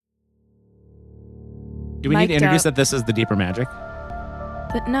Do we need to mic'd introduce up. that this is the Deeper Magic?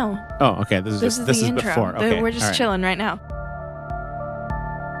 But no. Oh, okay. This This is this the is intro. before. Okay. We're just all right. chilling right now.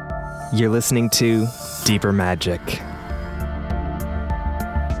 You're listening to Deeper Magic.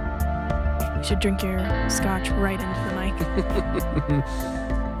 You should drink your scotch right into the mic.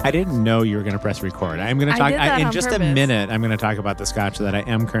 I didn't know you were going to press record. I'm going to I talk did that in on just purpose. a minute. I'm going to talk about the scotch that I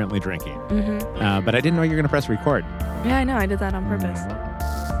am currently drinking. Mm-hmm. But I didn't know you were going to press record. Yeah, I know. I did that on purpose.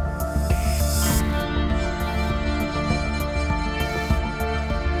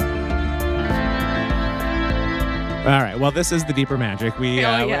 All right. Well, this is the Deeper Magic. We,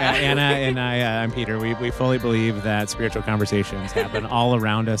 Oh, yeah. Anna and I'm Peter. We fully believe that spiritual conversations happen all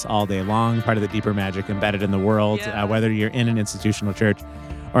around us all day long. Part of the Deeper Magic embedded in the world, Yeah. whether you're in an institutional church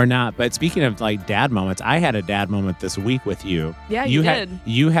or not. But speaking of like dad moments, I had a dad moment this week with you. Yeah, you had, did.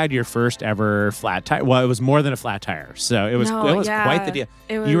 You had your first ever flat tire. Well, it was more than a flat tire, so it was yeah. quite the deal.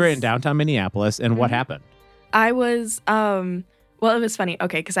 It You were was- in downtown Minneapolis, and what Mhm. happened? I was, well, it was funny.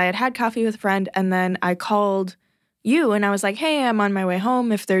 Okay, because I had coffee with a friend, and then I called you, and I was like, hey, I'm on my way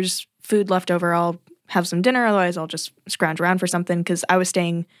home. If there's food left over, I'll have some dinner. Otherwise, I'll just scrounge around for something, because I was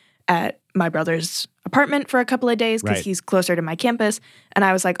staying at my brother's apartment for a couple of days because Right. he's closer to my campus. And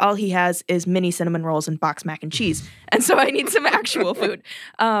I was like, all he has is mini cinnamon rolls and box mac and cheese. And so I need some actual food.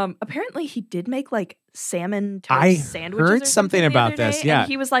 Apparently, he did make like salmon toast I sandwiches. heard or something the about other this, day, yeah.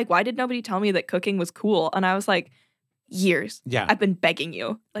 And he was like, why did nobody tell me that cooking was cool? And I was like, years. Yeah. I've been begging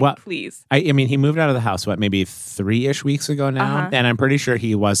you. Like, Well, please. I mean, he moved out of the house, maybe 3-ish weeks ago now? Uh-huh. And I'm pretty sure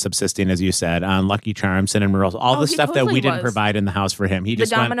he was subsisting, as you said, on Lucky Charms, cinnamon rolls, all Oh, the he stuff that totally we didn't was. provide in the house for him. He The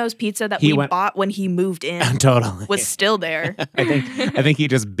just went, Domino's pizza that he we went- bought when he moved in totally. was still there. I think he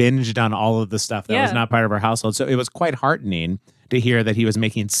just binged on all of the stuff that was Yeah. not part of our household. So it was quite heartening to hear that he was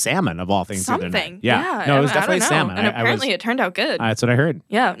making salmon of all things. the other night. Something. Yeah. No, it was I don't definitely know. salmon. And I apparently was, it turned out good. that's what I heard.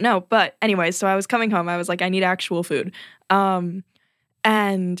 Yeah, no, but anyways, so I was coming home. I was like, I need actual food.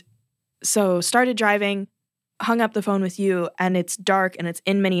 And so started driving, hung up the phone with you, and it's dark and it's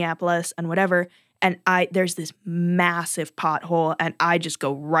in Minneapolis and whatever. And there's this massive pothole and I just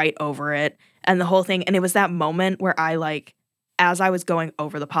go right over it and the whole thing. And it was that moment where I like, as I was going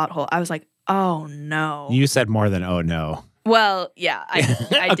over the pothole, I was like, oh no. You said more than, oh no. Well, yeah,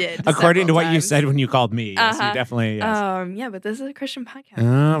 I did. According to several what you times. said when you called me. Yes, you Uh-huh. definitely, yes. Yeah, but this is a Christian podcast.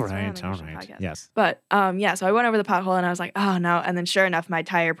 All This is right, a all Christian right. podcast. Yes. But yeah, so I went over the pothole and I was like, oh no. And then sure enough, my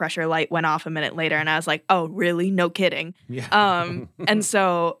tire pressure light went off a minute later and I was like, oh, really? No kidding. Yeah.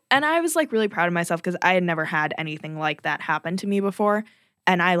 And I was like really proud of myself because I had never had anything like that happen to me before.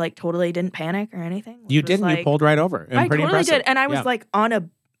 And I like totally didn't panic or anything. which You was, didn't. You like- pulled right over. And I pretty totally impressive. did. And I was Yeah. like on a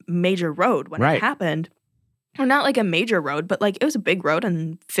major road when Right. it happened. Or not like a major road, but like it was a big road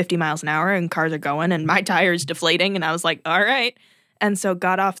and 50 miles an hour and cars are going and my tire's deflating. And I was like, all right. And so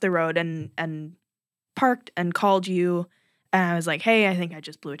got off the road and parked and called you. And I was like, hey, I think I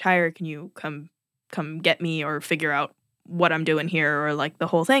just blew a tire. Can you come get me or figure out what I'm doing here or like the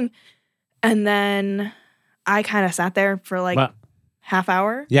whole thing? And then I kind of sat there for like Well, half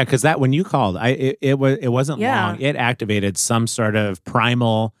hour. yeah, because that when you called, it wasn't Yeah. long. It activated some sort of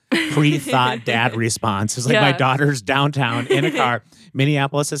primal pre-thought dad response. It's like my Yeah. daughter's downtown in a car.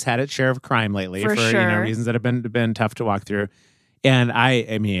 Minneapolis has had its share of crime lately For for sure. reasons that have been tough to walk through. And I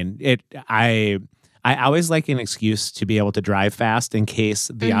always like an excuse to be able to drive fast in case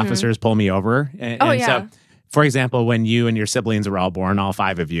the Mhm. officers pull me over. And, Oh, and yeah. so, for example, when you and your siblings were all born, all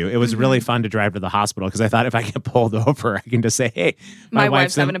 5 of you, it was really Mhm. fun to drive to the hospital because I thought if I get pulled over, I can just say, hey, My wife's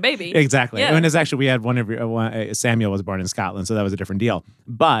wife's in- having a baby. Exactly. Yeah. And it's actually, we had Samuel was born in Scotland, so that was a different deal.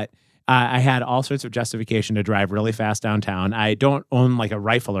 But I had all sorts of justification to drive really fast downtown. I don't own like a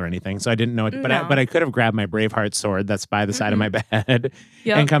rifle or anything, so I didn't know it. But No. I could have grabbed my Braveheart sword that's by the side of my bed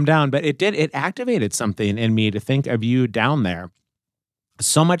Yep. and come down. But it activated something in me to think of you down there.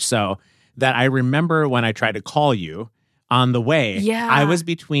 So much so that I remember when I tried to call you on the way. Yeah. I was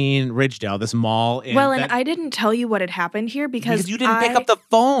between Ridgedale, this mall. And Well, and I didn't tell you what had happened here because you didn't pick up the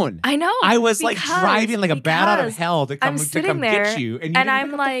phone. I know. I was like because- driving like a bat out of because hell to come, I'm to sitting come there, get you. And you and didn't I'm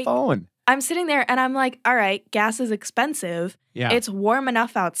pick up like- the phone. I'm sitting there and I'm like, all right, gas is expensive. Yeah. It's warm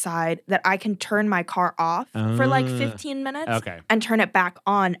enough outside that I can turn my car off for like 15 minutes Okay. and turn it back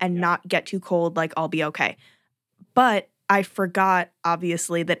on and not get too cold. Like, I'll be okay. But I forgot,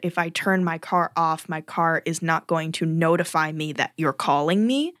 obviously, that if I turn my car off, my car is not going to notify me that you're calling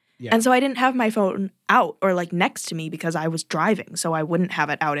me. Yeah. And so I didn't have my phone out or like next to me because I was driving. So I wouldn't have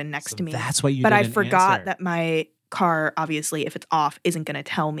it out and next So to me. that's what you But I didn't forgot answer. that my car, obviously, if it's off, isn't going to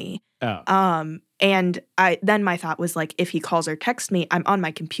tell me. Oh. And then my thought was like, if he calls or texts me, I'm on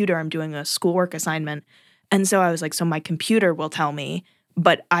my computer, I'm doing a schoolwork assignment. And so I was like, so my computer will tell me,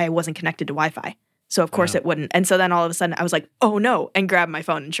 but I wasn't connected to Wi-Fi. So of course Wow. it wouldn't. And so then all of a sudden I was like, oh no, and grabbed my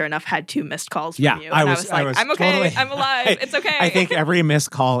phone and sure enough had 2 missed calls from you. And I was like, I'm okay, totally- I'm alive, it's okay. I think every missed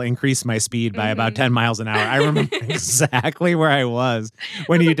call increased my speed by about 10 miles an hour. I remember exactly where I was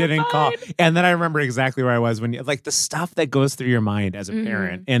when you didn't call. And then I remember exactly where I was when you, like the stuff that goes through your mind as a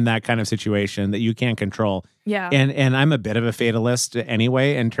parent in that kind of situation that you can't control. Yeah. And I'm a bit of a fatalist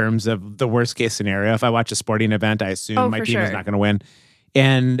anyway in terms of the worst case scenario. If I watch a sporting event, I assume my for team is sure. not going to win.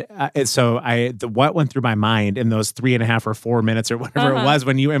 And so what went through my mind in those 3.5 or 4 minutes or whatever it was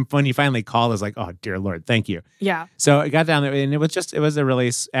when you finally called is like, oh dear Lord, thank you. Yeah. So I got down there and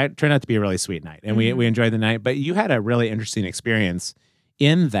it turned out to be a really sweet night and we enjoyed the night. But you had a really interesting experience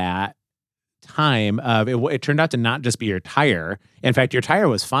in that time of it turned out to not just be your tire. In fact, your tire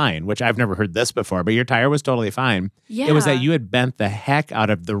was fine, which I've never heard this before, but your tire was totally fine. Yeah. It was that you had bent the heck out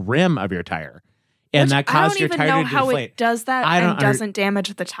of the rim of your tire. And that caused your tire to deflate. I don't even know how it does that and doesn't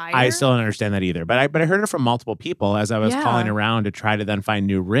damage the tire. I still don't understand that either. But I heard it from multiple people as I was Yeah. calling around to try to then find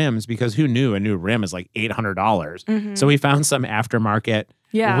new rims because who knew a new rim is like $800. So we found some aftermarket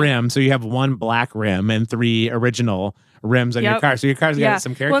rim. So you have one black rim and 3 original rims on your car. So your car's got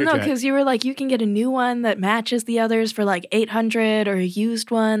some character Well, no, to it. because you were like, you can get a new one that matches the others for like $800 or a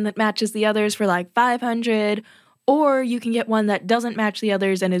used one that matches the others for like $500. Or you can get one that doesn't match the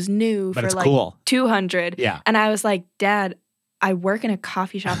others and is new But for it's like cool. $200. Yeah. And I was like, Dad, I work in a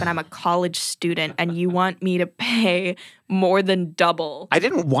coffee shop and I'm a college student and you want me to pay more than double. I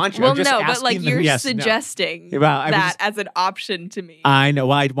didn't want you. Well, I'm just no, but asking like them- you're yes, no. suggesting Well, I was that just- as an option to me. I know.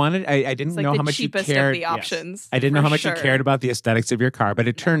 Well, I didn't It's like know the how much you cheapest cared. of the options. I didn't know for how much sure. you cared about the aesthetics of your car, but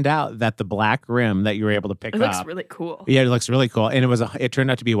it turned out that the black rim that you were able to pick It up. looks really cool. Yeah, it looks really cool. And it turned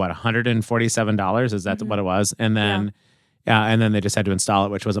out to be what, $147? Is that what it was? And then they just had to install it,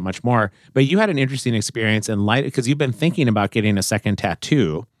 which wasn't much more. But you had an interesting experience in light because you've been thinking about getting a second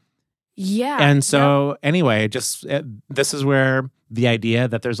tattoo. Yeah. And so anyway, this is where the idea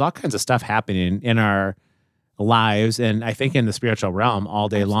that there's all kinds of stuff happening in our lives and I think in the spiritual realm all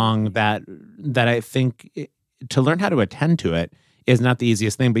day long that I think to learn how to attend to it is not the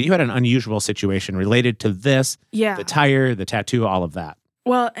easiest thing. But you had an unusual situation related to this, the tire, the tattoo, all of that.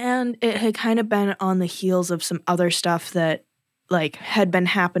 Well, and it had kind of been on the heels of some other stuff that like had been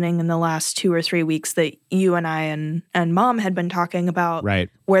happening in the last 2 or 3 weeks that you and I and Mom had been talking about. Right.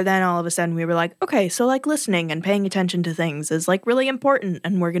 Where then all of a sudden we were like, okay, so like listening and paying attention to things is like really important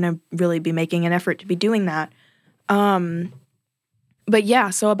and we're going to really be making an effort to be doing that. But yeah,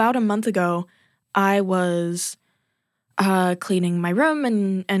 so about a month ago, I was cleaning my room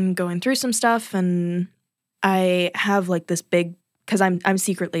and going through some stuff and I have like this big, because I'm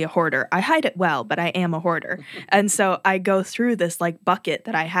secretly a hoarder. I hide it well, but I am a hoarder. And so I go through this like bucket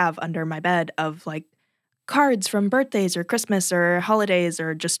that I have under my bed of like cards from birthdays or Christmas or holidays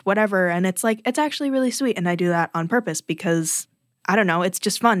or just whatever. And it's like, it's actually really sweet. And I do that on purpose because, I don't know, it's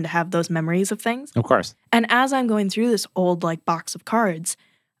just fun to have those memories of things. Of course. And as I'm going through this old like box of cards,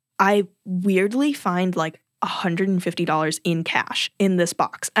 I weirdly find like $150 in cash in this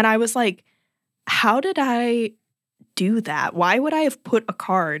box. And I was like, how did I do that? Why would I have put a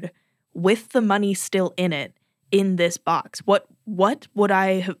card with the money still in it in this box? What would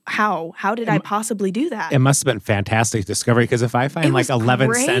I have, how did I possibly do that? It must have been fantastic discovery because if I find It like was 11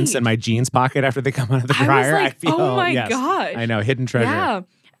 great. cents in my jeans pocket after they come out of the I was dryer, like, I feel, oh my yes, gosh. I know, hidden treasure. Yeah.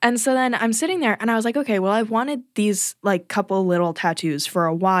 And so then I'm sitting there and I was like, okay, well, I've wanted these like couple little tattoos for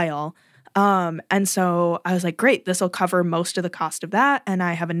a while. And so I was like, great, this will cover most of the cost of that. And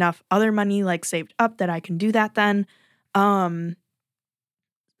I have enough other money like saved up that I can do that then.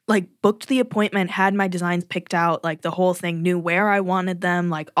 Like booked the appointment, had my designs picked out, like the whole thing, knew where I wanted them,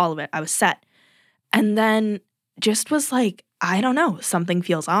 like all of it. I was set. And then just was like, I don't know, something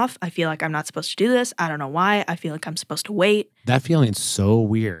feels off. I feel like I'm not supposed to do this. I don't know why. I feel like I'm supposed to wait. That feeling's so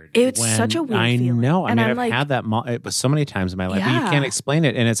weird. It's when such a weird I feeling. know. I And mean, I'm I've like- had that it was so many times in my life, but you Yeah. can't explain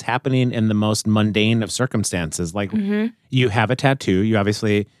it. And it's happening in the most mundane of circumstances. Like you have a tattoo, you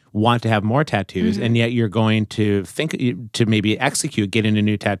obviously want to have more tattoos, and yet you're going to think to maybe execute getting a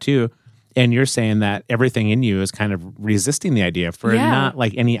new tattoo. And you're saying that everything in you is kind of resisting the idea for not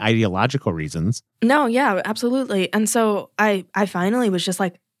like any ideological reasons. No, yeah, absolutely. And so I finally was just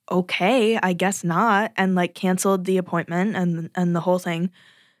like, okay, I guess not, and like canceled the appointment and the whole thing.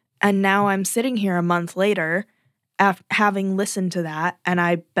 And now I'm sitting here a month later having listened to that, and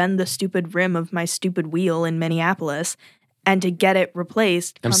I bend the stupid rim of my stupid wheel in Minneapolis, and to get it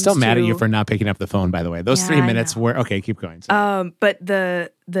replaced I'm comes still mad at you to- for not picking up the phone, by the way. Those Yeah, 3 I minutes know. were okay, keep going. Sorry. But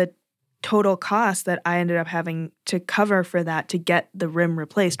the total cost that I ended up having to cover for that to get the rim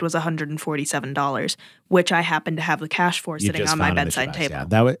replaced was $147, which I happened to have the cash for You sitting just on my found in the bedside shoebox, table. Yeah,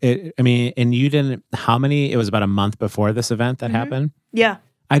 that was it. I mean, and you didn't. How many? It was about a month before this event that happened. Yeah.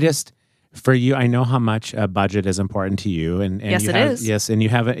 I just, for you, I know how much a budget is important to you, and Yes, you it have, is. Yes, and you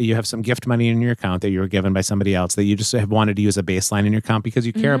have some gift money in your account that you were given by somebody else that you just have wanted to use a baseline in your account because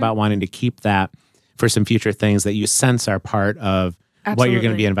you care about wanting to keep that for some future things that you sense are part of what you're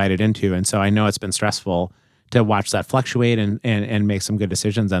going to be invited into. And so I know it's been stressful to watch that fluctuate and make some good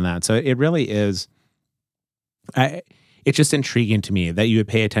decisions on that. So it really is. It's just intriguing to me that you would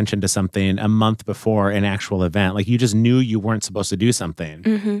pay attention to something a month before an actual event. Like you just knew you weren't supposed to do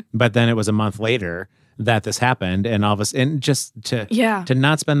something, but then it was a month later that this happened, and all of us, and just to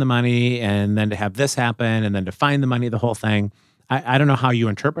not spend the money, and then to have this happen, and then to find the money, the whole thing. I don't know how you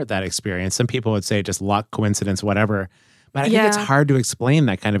interpret that experience. Some people would say just luck, coincidence, whatever. But I think it's hard to explain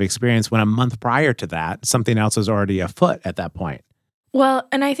that kind of experience when a month prior to that, something else was already afoot at that point. Well,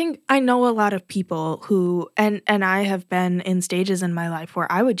 and I think I know a lot of people who, and I have been in stages in my life where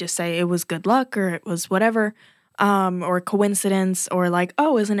I would just say it was good luck or it was whatever, or coincidence, or like,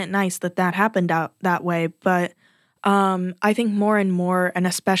 oh, isn't it nice that that happened out that way? But I think more and more, and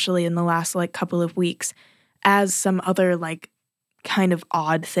especially in the last like couple of weeks, as some other like kind of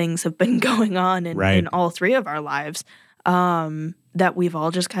odd things have been going on in all three of our lives, that we've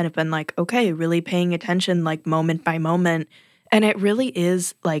all just kind of been like, okay, really paying attention like moment by moment. And it really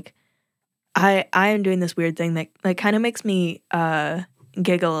is like, I am doing this weird thing that like kind of makes me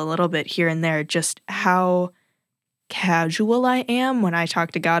giggle a little bit here and there, just how casual I am when I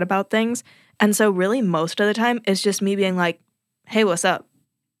talk to God about things. And so really most of the time it's just me being like, hey, what's up?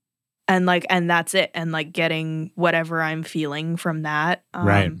 And like, and that's it. And like getting whatever I'm feeling from that.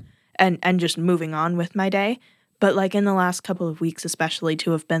 And just moving on with my day. But like in the last couple of weeks, especially to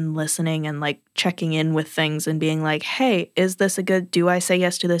have been listening and like checking in with things and being like, hey, is this a good, do I say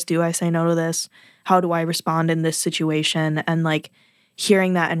yes to this? Do I say no to this? How do I respond in this situation? And like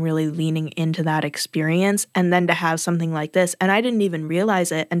hearing that and really leaning into that experience. And then to have something like this. And I didn't even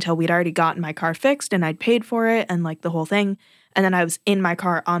realize it until we'd already gotten my car fixed and I'd paid for it and like the whole thing. And then I was in my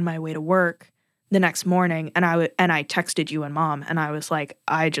car on my way to work the next morning, and I texted you and Mom, and I was like,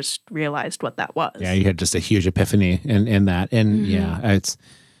 I just realized what that was. Yeah, you had just a huge epiphany in that, and it's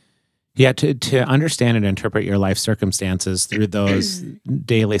to understand and interpret your life circumstances through those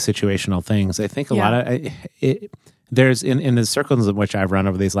daily situational things. I think a lot of there's in the circles in which I've run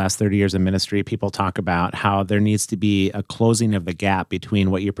over these last 30 years of ministry, people talk about how there needs to be a closing of the gap between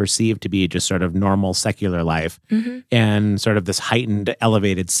what you perceive to be just sort of normal secular life and sort of this heightened,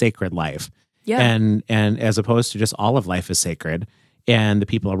 elevated, sacred life. Yeah. And as opposed to just all of life is sacred and the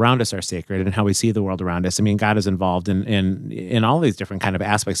people around us are sacred and how we see the world around us. I mean, God is involved in all these different kind of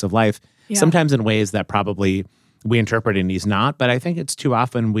aspects of life, sometimes in ways that probably we interpret and he's not. But I think it's too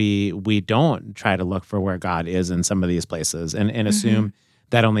often we don't try to look for where God is in some of these places and assume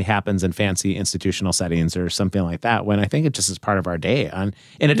that only happens in fancy institutional settings or something like that, when I think it just is part of our day. And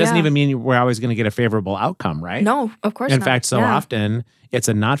it doesn't even mean we're always going to get a favorable outcome, right? No, of course not. In fact, so often it's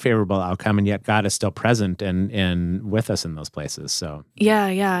a not favorable outcome, and yet God is still present and with us in those places. So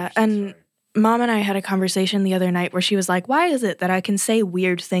yeah. And Mom and I had a conversation the other night where she was like, why is it that I can say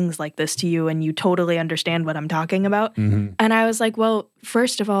weird things like this to you and you totally understand what I'm talking about? And I was like, well,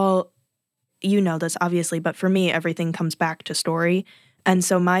 first of all, you know this obviously, but for me, everything comes back to story. And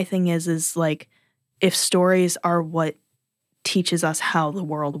so my thing is like, if stories are what teaches us how the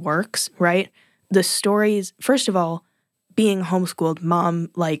world works, right? The stories, first of all, being homeschooled, Mom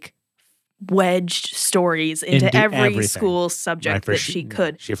like wedged stories into every school subject that she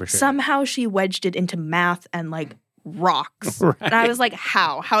could. Somehow she wedged it into math and like rocks. And I was like,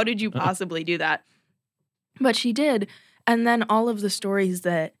 how? How did you possibly do that? But she did. And then all of the stories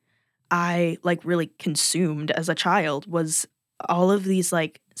that I like really consumed as a child was all of these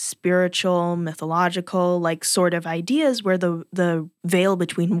like spiritual, mythological, like sort of ideas where the veil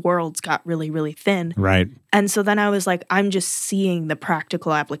between worlds got really, really thin. Right. And so then I was like, I'm just seeing the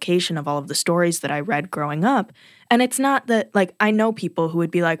practical application of all of the stories that I read growing up. And it's not that, like, I know people who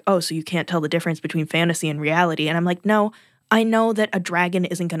would be like, oh, so you can't tell the difference between fantasy and reality. And I'm like, no, I know that a dragon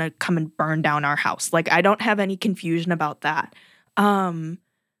isn't going to come and burn down our house. Like, I don't have any confusion about that.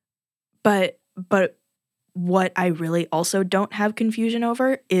 But what I really also don't have confusion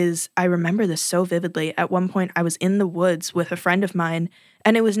over is, I remember this so vividly. At one point, I was in the woods with a friend of mine,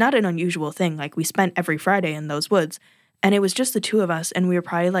 and it was not an unusual thing. Like, we spent every Friday in those woods, and it was just the two of us, and we were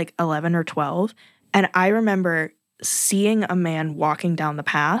probably like 11 or 12. And I remember seeing a man walking down the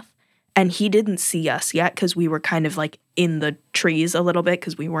path, And he didn't see us yet because we were kind of like in the trees a little bit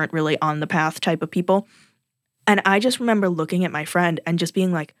because we weren't really on the path type of people. And I just remember looking at my friend and just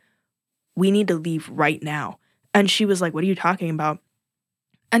being like, we need to leave right now. And she was like, what are you talking about?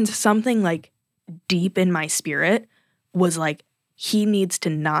 And something like deep in my spirit was like, he needs to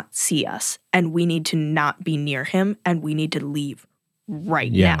not see us and we need to not be near him and we need to leave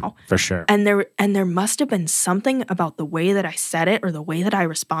right now. For sure. And there must have been something about the way that I said it or the way that I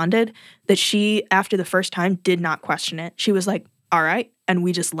responded that she, after the first time, did not question it. She was like, all right. And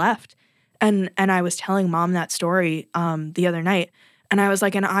we just left. And I was telling Mom that story the other night. And I was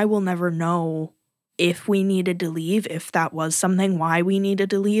like, and I will never know if we needed to leave, if that was something, why we needed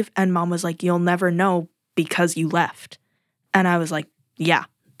to leave. And Mom was like, you'll never know because you left. And I was like, yeah,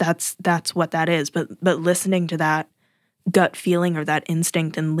 that's what that is. But listening to that gut feeling or that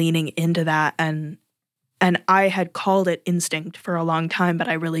instinct and leaning into that, and I had called it instinct for a long time, but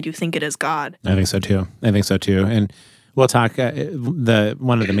I really do think it is God. I think so too. And we'll talk.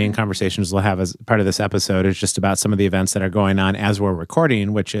 One of the main conversations we'll have as part of this episode is just about some of the events that are going on as we're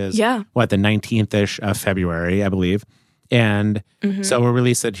recording, which is the 19th-ish of February, I believe. And so we'll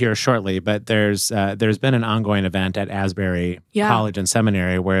release it here shortly. But there's been an ongoing event at Asbury College and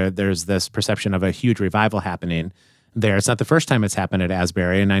Seminary where there's this perception of a huge revival happening there. It's not the first time it's happened at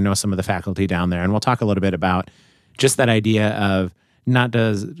Asbury, and I know some of the faculty down there. And we'll talk a little bit about just that idea of not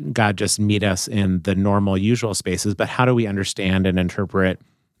does God just meet us in the normal, usual spaces, but how do we understand and interpret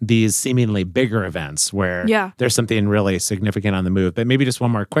these seemingly bigger events where there's something really significant on the move. But maybe just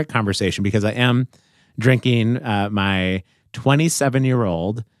one more quick conversation, because I am drinking my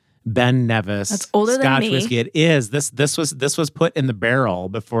 27-year-old Ben Nevis That's older Scotch than me. whiskey. It is. This was put in the barrel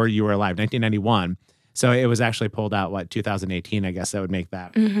before you were alive, 1991. So it was actually pulled out, 2018, I guess that would make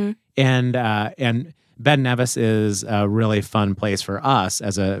that. And Ben Nevis is a really fun place for us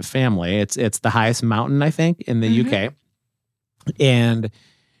as a family. It's the highest mountain, I think, in the UK. And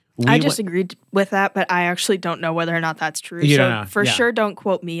I disagreed with that, but I actually don't know whether or not that's true. You don't know. For sure, don't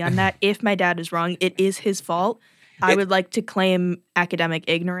quote me on that. If my dad is wrong, it is his fault. I would like to claim academic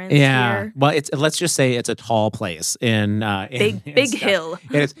ignorance here. Well, let's just say it's a tall place in big hill.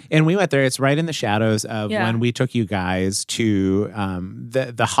 And we went there. It's right in the shadows of when we took you guys to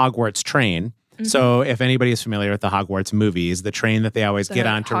the Hogwarts train. So if anybody is familiar with the Hogwarts movies, the train that they always get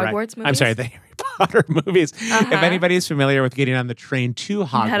on to Hogwarts movies? I'm sorry, the Harry Potter movies. If anybody is familiar with getting on the train to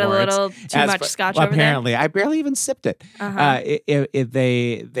Hogwarts, had a little too much scotch over there. Apparently, I barely even sipped it.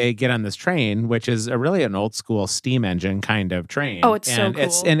 They get on this train, which is really an old school steam engine kind of train. Oh, it's so cool.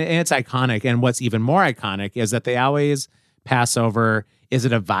 It's iconic. And what's even more iconic is that they always pass over. Is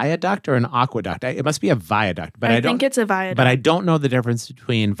it a viaduct or an aqueduct? It must be a viaduct, but I think it's a viaduct. But I don't know the difference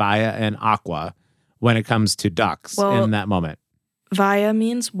between via and aqua when it comes to ducks in that moment. Via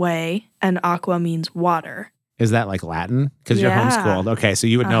means way, and aqua means water. Is that like Latin? Because you're homeschooled. Okay, so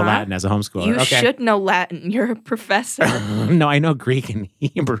you would know Latin as a homeschooler. You should know Latin. You're a professor. No, I know Greek and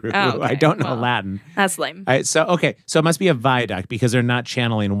Hebrew. Okay, I don't know Latin. That's lame. So it must be a viaduct because they're not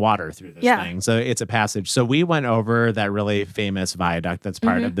channeling water through this thing. So it's a passage. So we went over that really famous viaduct that's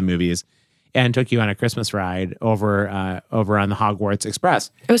part of the movies and took you on a Christmas ride over on the Hogwarts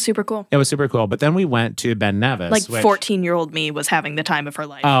Express. It was super cool. But then we went to Ben Nevis. Like 14-year-old me was having the time of her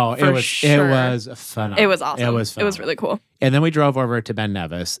life. Oh, it was phenomenal. It was awesome. It was phenomenal. It was really cool. And then we drove over to Ben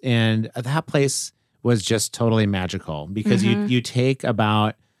Nevis, and that place was just totally magical because you take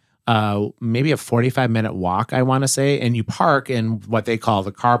about maybe a 45-minute walk, I want to say, and you park in what they call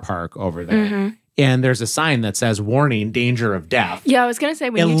the car park over there. And there's a sign that says, warning, danger of death. Yeah, I was going to say,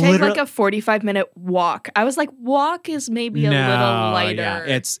 when you take like a 45-minute walk, I was like, walk is maybe a little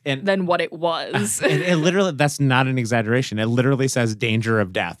lighter than what it was. It literally, that's not an exaggeration. It literally says danger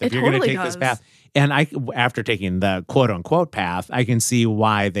of death. If you're going to take this path. And after taking the quote-unquote path, I can see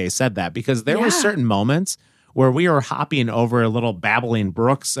why they said that. Because there were certain moments where we were hopping over little babbling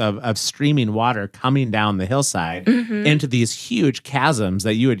brooks of streaming water coming down the hillside into these huge chasms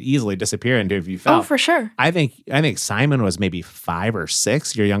that you would easily disappear into if you fell. Oh, for sure. I think Simon was maybe 5 or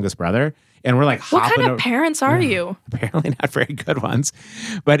 6, your youngest brother. And we're like hopping. What kind of parents are you? Apparently not very good ones.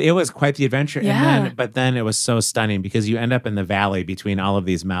 But it was quite the adventure. Yeah. But then it was so stunning because you end up in the valley between all of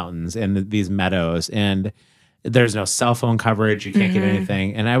these mountains and these meadows. And there's no cell phone coverage. You can't get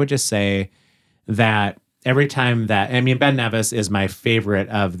anything. And I would just say that every time Ben Nevis is my favorite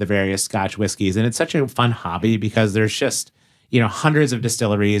of the various Scotch whiskeys. And it's such a fun hobby because there's just, hundreds of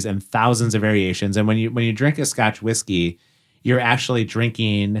distilleries and thousands of variations. And when you drink a Scotch whiskey, you're actually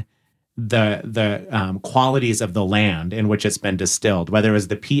drinking the qualities of the land in which it's been distilled, whether it was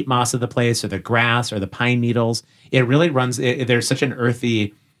the peat moss of the place or the grass or the pine needles. It really runs, there's such an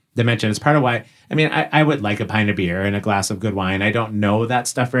earthy dimension. It's part of why, I mean, I would like a pint of beer and a glass of good wine. I don't know that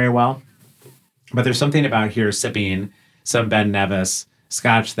stuff very well, but there's something about here sipping some Ben Nevis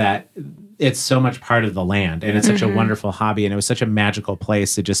Scotch that it's so much part of the land, and it's such a wonderful hobby, and it was such a magical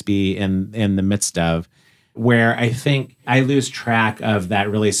place to just be in the midst of, where I think I lose track of that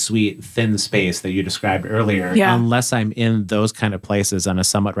really sweet, thin space that you described earlier, unless I'm in those kind of places on a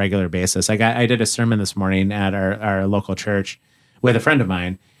somewhat regular basis. I did a sermon this morning at our local church with a friend of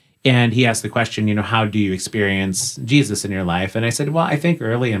mine, and he asked the question, how do you experience Jesus in your life? And I said, well, I think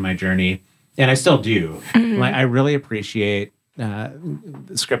early in my journey, and I still do, like, I really appreciate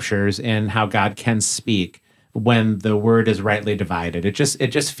scriptures and how God can speak when the word is rightly divided. It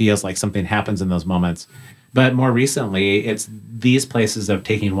just feels like something happens in those moments. But more recently, it's these places of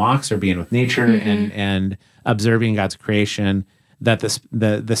taking walks or being with nature and observing God's creation that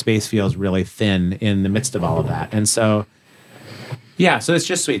the space feels really thin in the midst of all of that. And so, yeah, so it's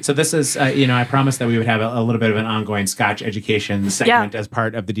just sweet. So this is, I promised that we would have a little bit of an ongoing Scotch education segment as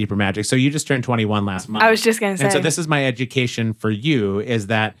part of the Deeper Magic. So you just turned 21 last month. I was just going to say. And so this is my education for you, is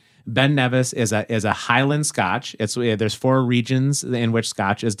that Ben Nevis is a Highland Scotch. There's 4 regions in which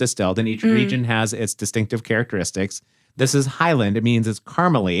Scotch is distilled, and each region has its distinctive characteristics. This is Highland. It means it's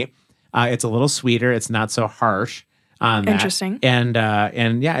caramely. It's a little sweeter. It's not so harsh. Interesting. And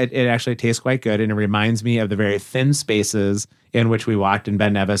yeah, it actually tastes quite good, and it reminds me of the very thin spaces in which we walked in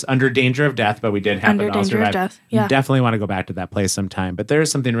Ben Nevis under danger of death, but we did happen to all survive. Under danger of death, yeah. Definitely want to go back to that place sometime. But there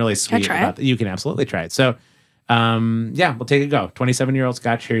is something really sweet about that. You can absolutely try it. So, yeah, we'll take a go. 27-year-old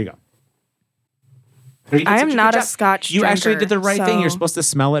Scotch. Here you go. I am not a Scotch drinker. You actually did the right thing. You're supposed to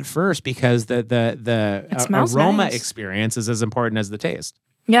smell it first, because the aroma experience is as important as the taste.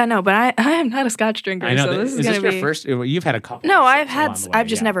 Yeah, no, but I am not a Scotch drinker. I know. So this is going to be your first. You've had a couple. No, I've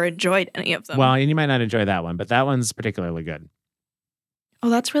just never enjoyed any of them. Well, and you might not enjoy that one, but that one's particularly good. Oh,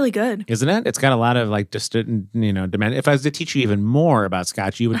 that's really good. Isn't it? It's got a lot of demand. If I was to teach you even more about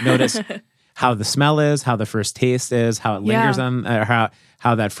Scotch, you would notice how the smell is, how the first taste is, how it lingers on,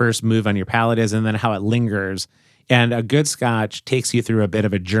 how that first move on your palate is, and then how it lingers. And a good Scotch takes you through a bit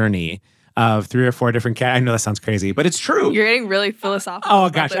of a journey of 3 or 4 different I know that sounds crazy, but it's true. You're getting really philosophical. Oh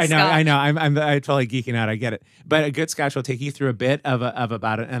gosh, I know. I'm totally geeking out. I get it. But a good Scotch will take you through a bit of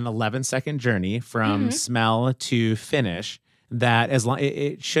about an 11-second journey from smell to finish. That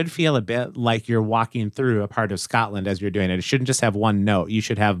it should feel a bit like you're walking through a part of Scotland as you're doing it. It shouldn't just have one note. You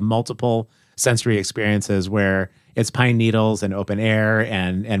should have multiple sensory experiences where it's pine needles and open air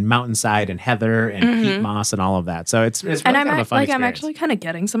and mountainside and heather and peat moss and all of that. So it's really kind of a fun experience. I'm actually kind of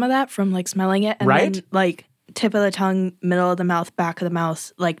getting some of that from smelling it, and then tip of the tongue, middle of the mouth, back of the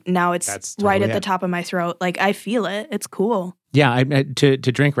mouth. Now it's totally right at the top of my throat. I feel it. It's cool. Yeah, to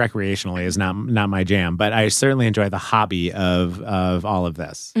drink recreationally is not my jam, but I certainly enjoy the hobby of all of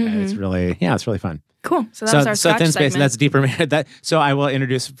this. It's really fun. Cool. So that's our Scotch thin segment. Space. That's deeper. So I will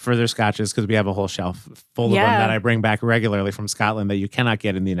introduce further Scotches, because we have a whole shelf full of them that I bring back regularly from Scotland that you cannot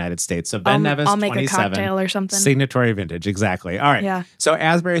get in the United States. So Ben Nevis, I'll make 27, a cocktail or something. Signatory vintage, exactly. All right. Yeah. So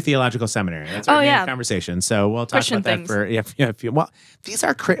Asbury Theological Seminary. That's our main conversation. So we'll talk Christian about that for well, these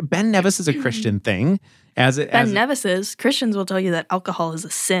are Ben Nevis is a Christian thing. Ben Nevis is. Christians will tell you that alcohol is a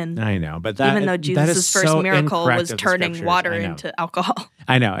sin. I know, but even though Jesus' first miracle was turning water into alcohol.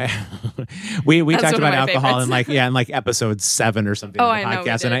 I know. we talked about alcohol in episode 7 or something of the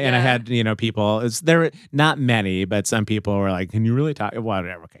podcast, and I had people. There were not many, but some people were like, "Can you really talk?"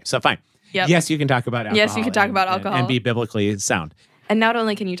 Whatever. Okay, so fine. Yep. Yes, you can talk about alcohol. Yes, you can talk about alcohol and be biblically sound. And not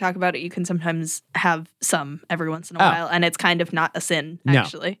only can you talk about it, you can sometimes have some every once in a while, and it's kind of not a sin,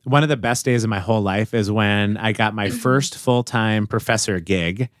 actually. No. One of the best days of my whole life is when I got my first full-time professor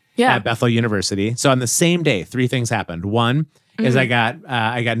gig at Bethel University. So on the same day, 3 things happened. One is I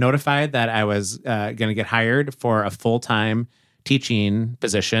got notified that I was going to get hired for a full-time teaching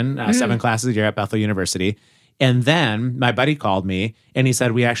position, 7 classes a year at Bethel University. And then my buddy called me, and he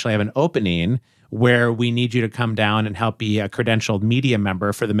said, we actually have an opening where we need you to come down and help be a credentialed media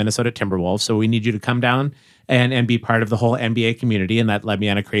member for the Minnesota Timberwolves. So we need you to come down and be part of the whole NBA community. And that led me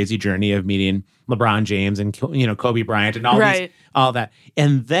on a crazy journey of meeting LeBron James and Kobe Bryant and all that.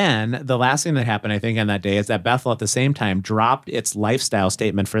 And then the last thing that happened, I think, on that day is that Bethel at the same time dropped its lifestyle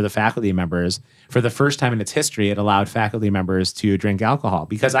statement for the faculty members. For the first time in its history, it allowed faculty members to drink alcohol,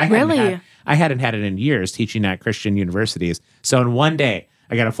 because I hadn't had it in years teaching at Christian universities. So in one day,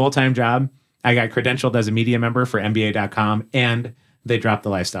 I got a full-time job. I got credentialed as a media member for NBA.com, and they dropped the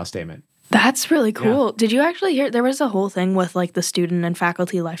lifestyle statement. That's really cool. Yeah. Did you actually hear? There was a whole thing with the student and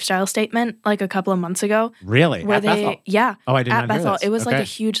faculty lifestyle statement a couple of months ago. Really? At Bethel? Yeah. Oh, I did not Bethel. Hear this. It was a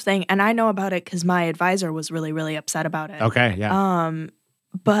huge thing, and I know about it because my advisor was really, really upset about it. Okay. Yeah.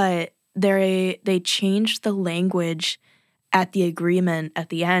 but they changed the language at the agreement at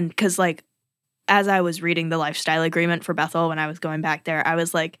the end. Because, like, as I was reading the lifestyle agreement for Bethel when I was going back there, I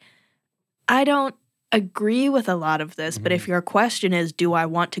was like, I don't agree with a lot of this, but if your question is, do I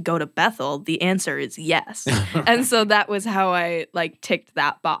want to go to Bethel? The answer is yes. And so that was how I, like, ticked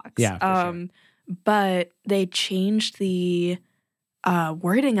that box. Yeah, for sure. But they changed the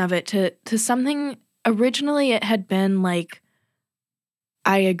wording of it to something. Originally, it had been like,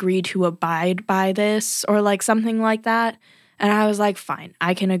 I agree to abide by this, or like something like that. And I was like, fine,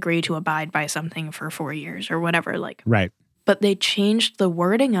 I can agree to abide by something for 4 years or whatever. Like, Right. But they changed the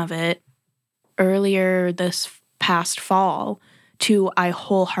wording of it earlier this past fall to I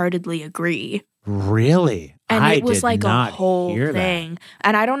wholeheartedly agree. Really? And I it was did like not a whole hear thing.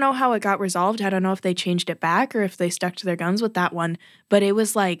 And I don't know how it got resolved. I don't know if they changed it back or if they stuck to their guns with that one. But it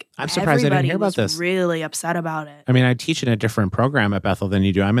was like I'm surprised I didn't hear about was this. really upset about it. I mean, I teach in a different program at Bethel than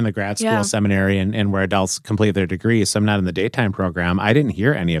you do. I'm in the grad school seminary and where adults complete their degrees, so I'm not in the daytime program. I didn't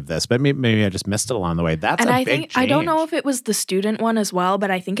hear any of this, but maybe I just missed it along the way. That's a big change. I don't know if it was the student one as well,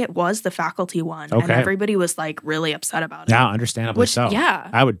 but I think it was the faculty one. Okay. And everybody was like really upset about it. Yeah, understandably so. Yeah.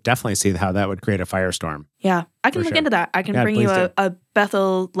 I would definitely see how that would create a firestorm. Yeah. I can For look sure. into that. I can Yeah, bring you please do. a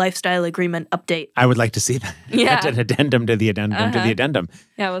Bethel lifestyle agreement update. I would like to see that. Yeah. An addendum to the addendum to the addendum.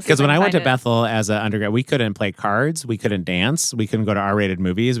 Yeah, we'll see Because if when I went to find it. Bethel as an undergrad, we couldn't play cards, we couldn't dance, we couldn't go to R-rated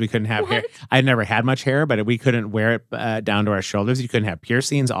movies, we couldn't have hair. I never had much hair, but we couldn't wear it down to our shoulders. You couldn't have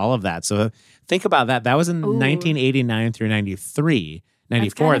piercings, all of that. So think about that. That was in 1989 through 93,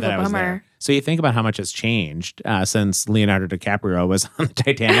 94 that I was there. So you think about how much has changed since Leonardo DiCaprio was on the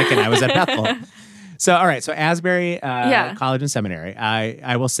Titanic and I was at Bethel. So, all right. So Asbury College and Seminary.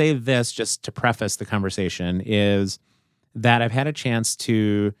 I will say this just to preface the conversation is that I've had a chance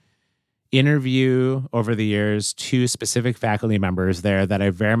to interview over the years 2 specific faculty members there that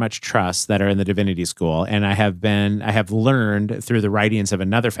I very much trust that are in the divinity school. And I have learned through the writings of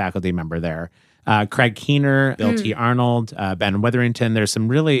another faculty member there, Craig Keener, Bill T. Arnold, Ben Witherington. There's some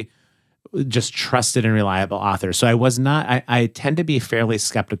really just trusted and reliable authors. So I tend to be fairly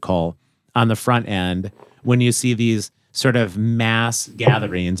skeptical on the front end when you see these sort of mass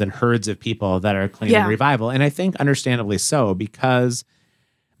gatherings and herds of people that are claiming revival. And I think understandably so, because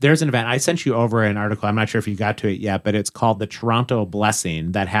there's an event. I sent you over an article. I'm not sure if you got to it yet, but it's called the Toronto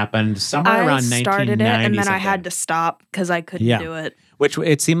Blessing that happened somewhere around 1990. I started it and then I had to stop because I couldn't do it. Which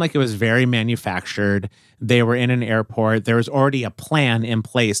it seemed like it was very manufactured. They were in an airport. There was already a plan in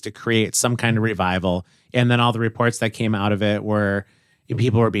place to create some kind of revival. And then all the reports that came out of it were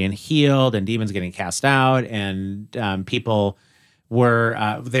people were being healed and demons getting cast out, and people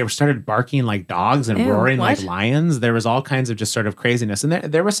they started barking like dogs and roaring like lions. There was all kinds of just sort of craziness, and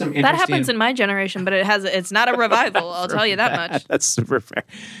there was some interesting. That happens in my generation, but it's not a revival. I'll tell you that much. That's super fair.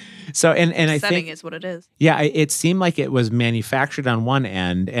 So and I think setting is what it is. Yeah, it seemed like it was manufactured on one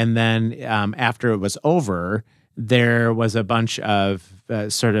end, and then after it was over, there was a bunch of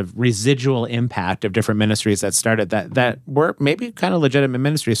sort of residual impact of different ministries that started that were maybe kind of legitimate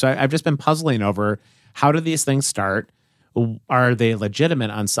ministries. So I've just been puzzling over how do these things start? Are they legitimate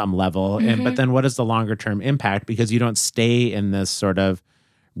on some level? But then what is the longer term impact? Because you don't stay in this sort of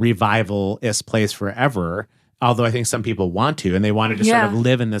revivalist place forever. Although I think some people want to, and they want to just sort of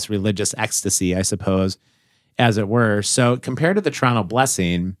live in this religious ecstasy, I suppose, as it were. So compared to the Toronto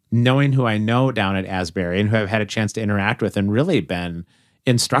Blessing, knowing who I know down at Asbury and who I've had a chance to interact with and really been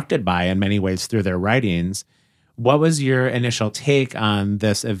instructed by in many ways through their writings, what was your initial take on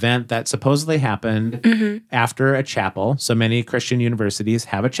this event that supposedly happened after a chapel? So many Christian universities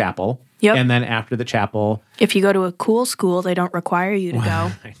have a chapel. Yep. And then after the chapel... If you go to a cool school, they don't require you to go.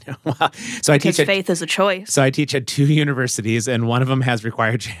 I know. Well, so I teach faith is a choice. So I teach at 2 universities, and one of them has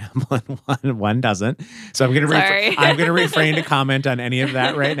required chapel and one doesn't. So I'm going to refrain to comment on any of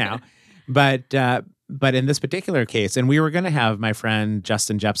that right now. But in this particular case, and we were going to have my friend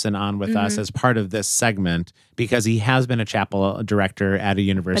Justin Jepson on with us as part of this segment because he has been a chapel director at a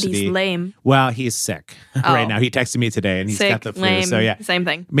university. But he's lame. Well, he's sick right now. He texted me today and he's got the flu. Lame, so yeah, same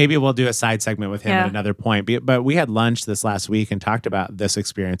thing. Maybe we'll do a side segment with him at another point. But we had lunch this last week and talked about this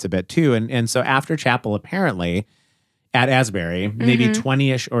experience a bit too. And so after chapel, apparently at Asbury, maybe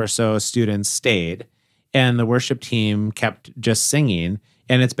 20-ish or so students stayed and the worship team kept just singing,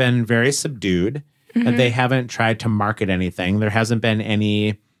 and it's been very subdued. They haven't tried to market anything. There hasn't been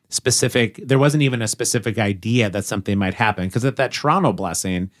any there wasn't even a specific idea that something might happen. Because at that Toronto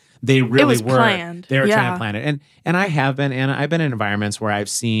Blessing, they really were planned. They were trying to plan it. And I have been, Anna, I've been in environments where I've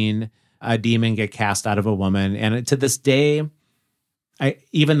seen a demon get cast out of a woman. And to this day,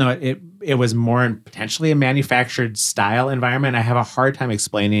 even though it was more potentially a manufactured style environment, I have a hard time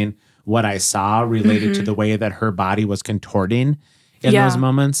explaining what I saw related to the way that her body was contorting in those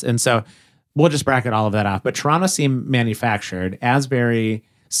moments. And so we'll just bracket all of that off. But Toronto seemed manufactured. Asbury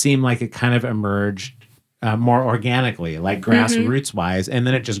seemed like it kind of emerged more organically, like grassroots wise. And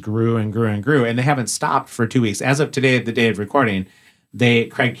then it just grew and grew and grew. And they haven't stopped for 2 weeks. As of today, the day of recording,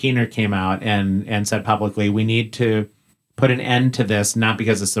 Craig Keener came out and said publicly, we need to put an end to this, not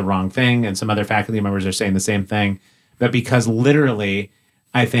because it's the wrong thing. And some other faculty members are saying the same thing, but because literally,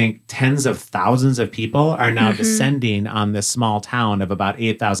 I think tens of thousands of people are now descending on this small town of about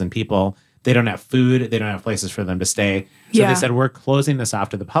 8,000 people. They don't have food. They don't have places for them to stay. So they said, we're closing this off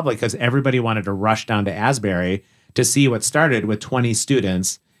to the public because everybody wanted to rush down to Asbury to see what started with 20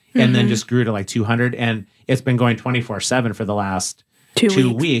 students and then just grew to like 200. And it's been going 24/7 for the last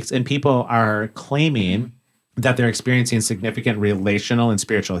 2 weeks. And people are claiming that they're experiencing significant relational and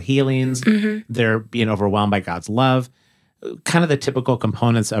spiritual healings. They're being overwhelmed by God's love, kind of the typical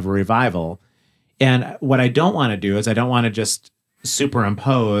components of a revival. And what I don't want to do is I don't want to just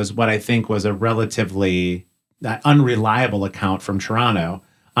superimpose what I think was a relatively unreliable account from Toronto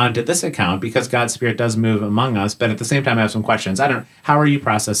onto this account, because God's Spirit does move among us. But at the same time, I have some questions. How are you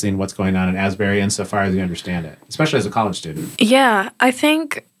processing what's going on in Asbury insofar as you understand it, especially as a college student? Yeah, I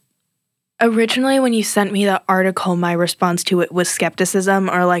think originally when you sent me the article, my response to it was skepticism,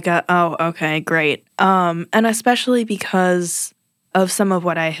 or like oh, okay, great. And especially because of some of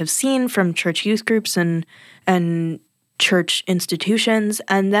what I have seen from church youth groups and church institutions,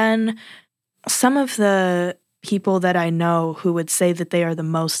 and then some of the people that I know who would say that they are the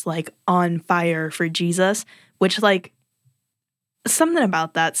most like on fire for Jesus, which like something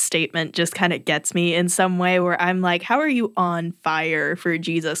about that statement just kind of gets me in some way, where I'm like, how are you on fire for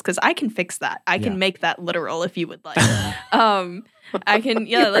Jesus? Because I can fix that. I can make that literal if you would like. I can,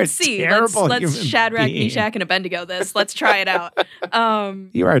 let's see. Let's Shadrach, Meshach, and Abednego this. Let's try it out.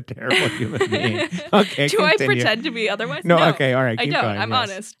 You are a terrible human being. Okay, do I pretend to be otherwise? No, okay, all right, I keep don't. going, I'm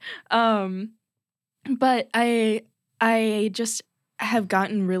yes. honest. But I just have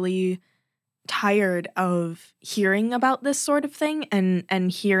gotten really tired of hearing about this sort of thing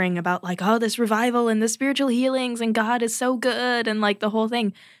and hearing about like, oh, this revival and the spiritual healings and God is so good and like the whole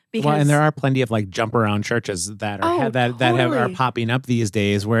thing. Because, and there are plenty of like jump around churches that are are popping up these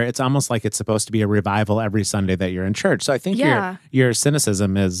days, where it's almost like it's supposed to be a revival every Sunday that you're in church. So I think your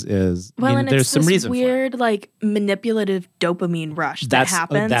cynicism is and there's it's some this reason weird for it. Like manipulative dopamine rush that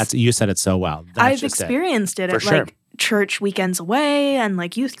happens. That's you said it so well. I've experienced it at like church weekends away and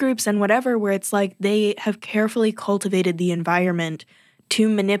like youth groups and whatever, where it's like they have carefully cultivated the environment to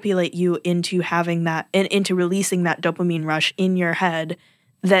manipulate you into having that and into releasing that dopamine rush in your head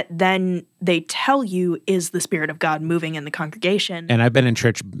that then they tell you is the Spirit of God moving in the congregation. And I've been in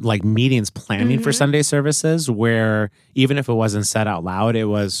church like meetings planning for Sunday services where even if it wasn't said out loud, it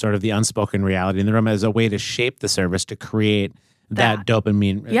was sort of the unspoken reality in the room as a way to shape the service to create that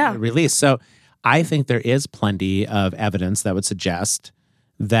dopamine release. So I think there is plenty of evidence that would suggest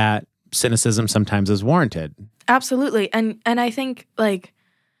that cynicism sometimes is warranted. Absolutely. And I think like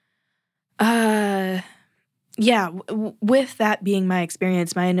with that being my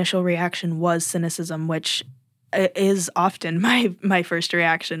experience, my initial reaction was cynicism, which is often my first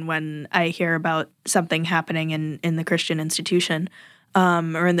reaction when I hear about something happening in the Christian institution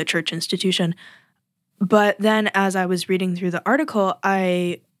or in the church institution. But then as I was reading through the article,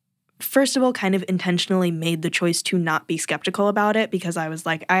 I first of all kind of intentionally made the choice to not be skeptical about it, because I was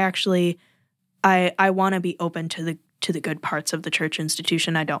like, I want to be open to the good parts of the church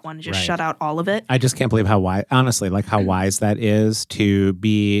institution. I don't want to just shut out all of it. I just can't believe how wise that is to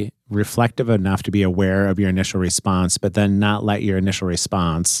be reflective enough to be aware of your initial response, but then not let your initial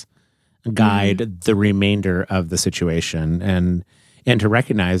response guide the remainder of the situation. And to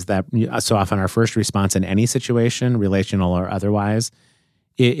recognize that so often our first response in any situation, relational or otherwise,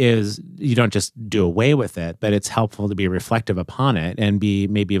 is you don't just do away with it, but it's helpful to be reflective upon it and be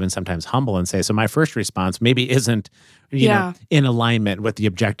maybe even sometimes humble and say, so my first response maybe isn't, you know, in alignment with the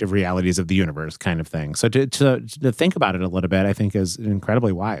objective realities of the universe kind of thing. So to think about it a little bit, I think is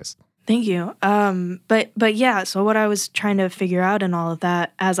incredibly wise. Thank you. But yeah, so what I was trying to figure out in all of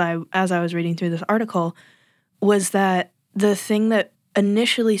that as I was reading through this article was that the thing that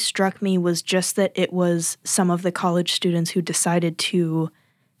initially struck me was just that it was some of the college students who decided to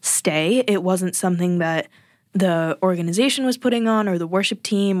stay. It wasn't something that the organization was putting on or the worship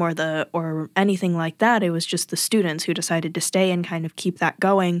team or anything like that. It was just the students who decided to stay and kind of keep that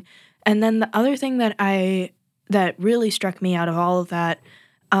going. And then the other thing that really struck me out of all of that,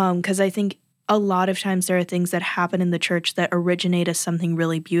 because I think a lot of times there are things that happen in the church that originate as something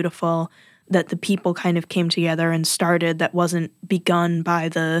really beautiful that the people kind of came together and started that wasn't begun by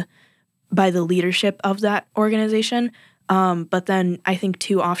the leadership of that organization. But then I think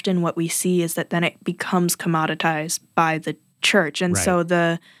too often what we see is that then it becomes commoditized by the church. And so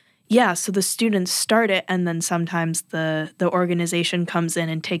the students start it, and then sometimes the organization comes in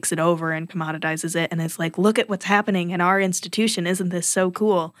and takes it over and commoditizes it. And it's like, look at what's happening in our institution. Isn't this so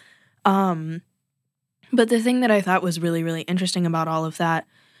cool? But the thing that I thought was really, really interesting about all of that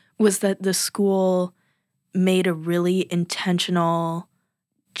was that the school made a really intentional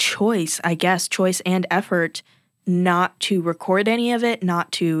choice and effort not to record any of it,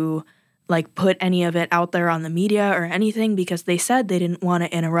 not to like put any of it out there on the media or anything, because they said they didn't want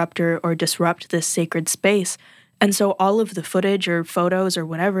to interrupt or disrupt this sacred space. And so all of the footage or photos or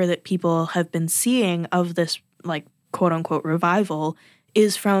whatever that people have been seeing of this like quote unquote revival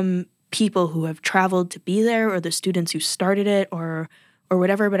is from people who have traveled to be there or the students who started it or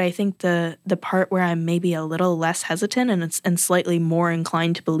whatever. But I think the part where I'm maybe a little less hesitant and slightly more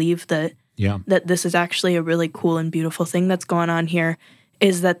inclined to believe that this is actually a really cool and beautiful thing that's going on here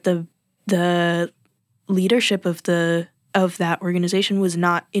is that the leadership of that organization was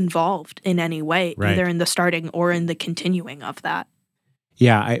not involved in any way, either in the starting or in the continuing of that.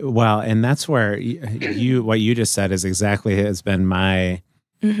 Yeah, and that's where what you just said is exactly has been my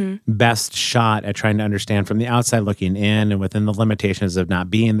best shot at trying to understand from the outside looking in and within the limitations of not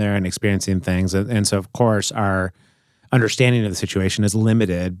being there and experiencing things. And so, of course, our understanding of the situation is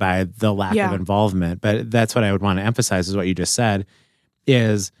limited by the lack of involvement. But that's what I would want to emphasize is what you just said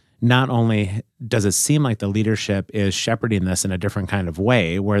is not only does it seem like the leadership is shepherding this in a different kind of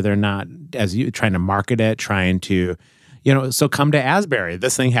way where they're not, as you trying to market it, trying to, so come to Asbury.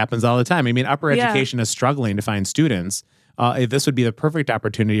 This thing happens all the time. I mean, upper education is struggling to find students. This would be the perfect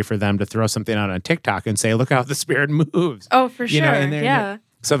opportunity for them to throw something out on TikTok and say, look how the Spirit moves. Oh, for sure.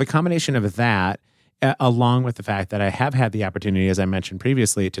 So the combination of that, along with the fact that I have had the opportunity, as I mentioned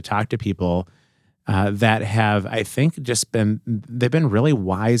previously, to talk to people that have, I think, they've been really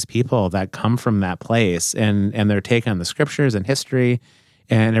wise people that come from that place and their take on the scriptures and history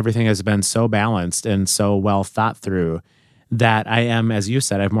and everything has been so balanced and so well thought through that I am, as you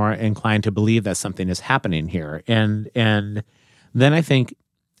said, I'm more inclined to believe that something is happening here. And then I think,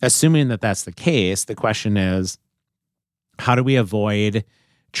 assuming that that's the case, the question is, how do we avoid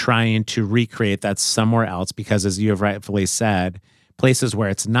trying to recreate that somewhere else? Because as you have rightfully said, places where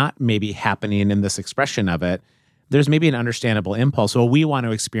it's not maybe happening in this expression of it, there's maybe an understandable impulse. Well, we want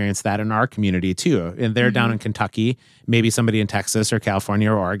to experience that in our community too. And they're down in Kentucky, maybe somebody in Texas or California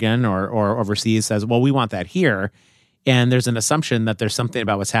or Oregon or overseas says, well, we want that here. And there's an assumption that there's something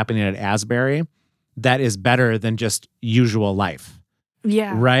about what's happening at Asbury that is better than just usual life.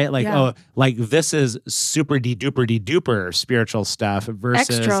 Yeah. Right? Like, this is super de-duper spiritual stuff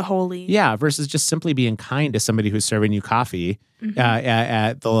versus... extra holy. Yeah, versus just simply being kind to somebody who's serving you coffee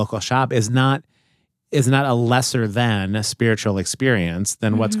at the local shop is not a lesser than spiritual experience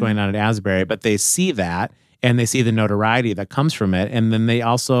than what's going on at Asbury. But they see that, and they see the notoriety that comes from it. And then they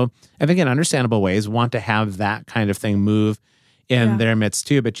also, I think in understandable ways, want to have that kind of thing move in their midst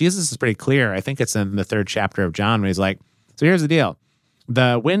too. But Jesus is pretty clear. I think it's in the 3rd chapter of John, where he's like, so here's the deal.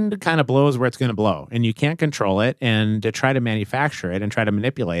 The wind kind of blows where it's going to blow, and you can't control it. And to try to manufacture it and try to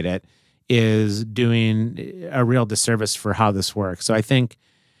manipulate it is doing a real disservice for how this works. So I think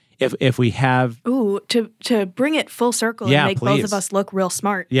if we have... Ooh, to bring it full circle and make both of us look real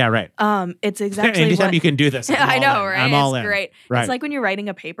smart. Yeah, right. It's exactly anytime you can do this. I know, right? I'm all it's in. Great. Right. It's like when you're writing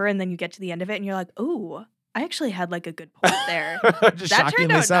a paper and then you get to the end of it and you're like, ooh, I actually had like a good point there. That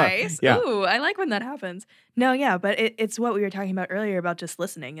turned out nice. Yeah. Ooh, I like when that happens. No, yeah, but it's what we were talking about earlier about just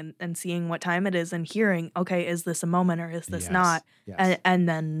listening and seeing what time it is and hearing, okay, is this a moment or is this not? Yes. And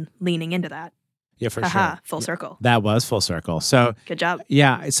then leaning into that. Yeah, for sure. Full circle. That was full circle. So good job.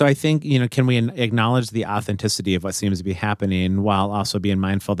 Yeah. So I think, can we acknowledge the authenticity of what seems to be happening while also being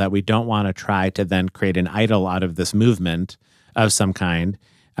mindful that we don't want to try to then create an idol out of this movement of some kind,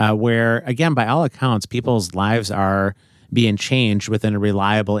 where, again, by all accounts, people's lives are being changed within a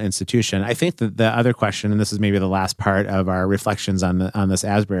reliable institution. I think that the other question, and this is maybe the last part of our reflections on this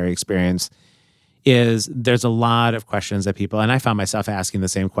Asbury experience, is there's a lot of questions that people, and I found myself asking the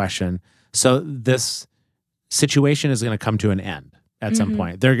same question. So this situation is going to come to an end at some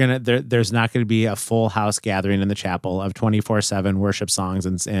point. There's not going to be a full house gathering in the chapel of 24/7 worship songs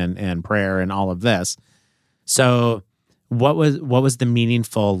and prayer and all of this. So what was the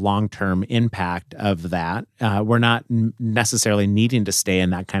meaningful long-term impact of that? We're not necessarily needing to stay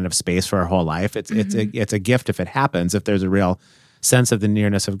in that kind of space for our whole life. It's a gift if it happens, if there's a real sense of the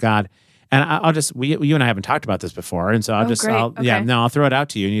nearness of God. And I'll just, you and I haven't talked about this before. And so I'll great. I'll throw it out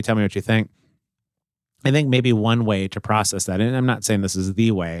to you and you tell me what you think. I think maybe one way to process that, and I'm not saying this is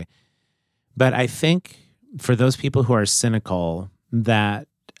the way, but I think for those people who are cynical that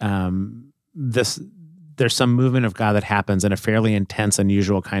there's some movement of God that happens in a fairly intense,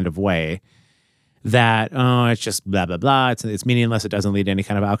 unusual kind of way that, it's just blah, blah, blah. It's meaningless. It doesn't lead to any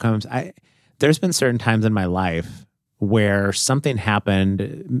kind of outcomes. There's been certain times in my life where something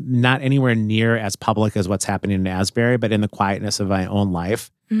happened, not anywhere near as public as what's happening in Asbury, but in the quietness of my own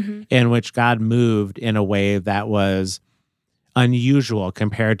life, in which God moved in a way that was unusual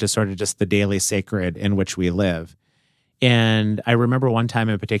compared to sort of just the daily sacred in which we live. And I remember one time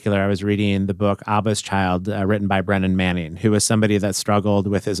in particular, I was reading the book Abba's Child, written by Brennan Manning, who was somebody that struggled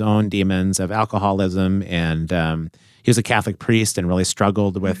with his own demons of alcoholism. And he was a Catholic priest and really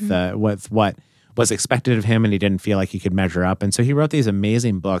struggled with what was expected of him, and he didn't feel like he could measure up. And so he wrote these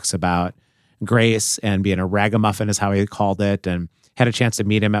amazing books about grace and being a ragamuffin is how he called it, and had a chance to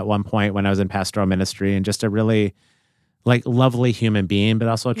meet him at one point when I was in pastoral ministry, and just a really lovely human being, but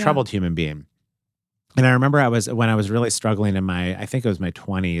also a troubled human being. And I remember when I was really struggling in I think it was my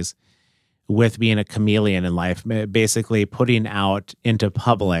 20s, with being a chameleon in life, basically putting out into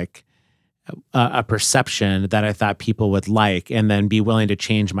public a perception that I thought people would like, and then be willing to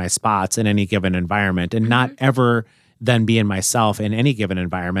change my spots in any given environment, and not ever then being myself in any given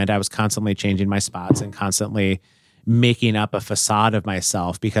environment. I was constantly changing my spots and constantly making up a facade of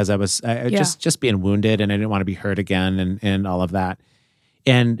myself because I was just being wounded, and I didn't want to be hurt again, and all of that.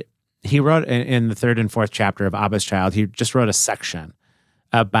 And he wrote in the 3rd and 4th chapter of Abba's Child, he just wrote a section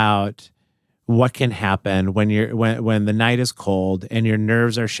about what can happen when the night is cold and your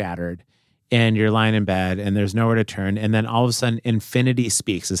nerves are shattered and you're lying in bed and there's nowhere to turn. And then all of a sudden, infinity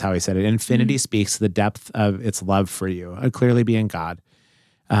speaks, is how he said it. Infinity speaks the depth of its love for you, clearly being God.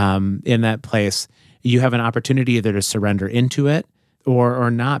 In that place, you have an opportunity either to surrender into it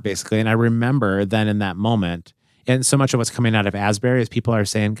or not, basically. And I remember then in that moment, and so much of what's coming out of Asbury is people are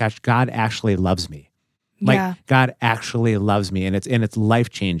saying, gosh, God actually loves me. God actually loves me, and it's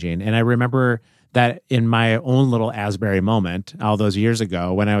life-changing. And I remember that in my own little Asbury moment all those years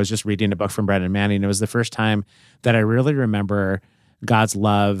ago when I was just reading a book from Brennan Manning, it was the first time that I really remember God's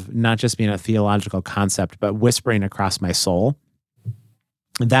love not just being a theological concept, but whispering across my soul.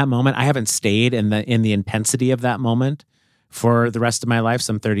 That moment, I haven't stayed in the intensity of that moment for the rest of my life,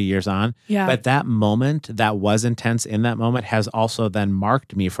 some 30 years on. Yeah. But that moment that was intense in that moment has also then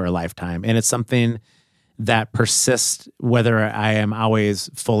marked me for a lifetime. And it's something that persists whether I am always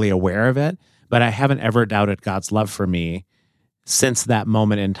fully aware of it. But I haven't ever doubted God's love for me since that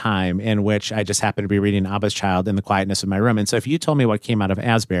moment in time in which I just happened to be reading Abba's Child in the quietness of my room. And so if you told me what came out of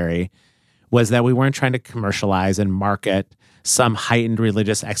Asbury was that we weren't trying to commercialize and market some heightened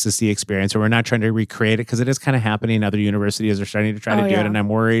religious ecstasy experience, or we're not trying to recreate it, because it is kind of happening. Other universities are starting to try to do it, and I'm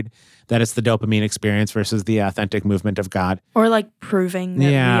worried that it's the dopamine experience versus the authentic movement of God. Or proving that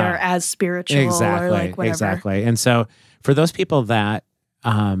we are as spiritual or whatever. Exactly. And so for those people that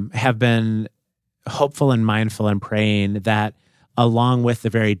have been hopeful and mindful and praying that along with the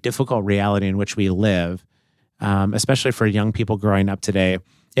very difficult reality in which we live, especially for young people growing up today,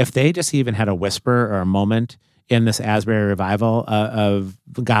 if they just even had a whisper or a moment in this Asbury revival of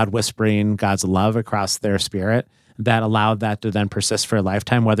God whispering God's love across their spirit that allowed that to then persist for a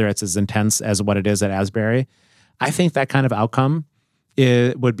lifetime, whether it's as intense as what it is at Asbury, I think that kind of outcome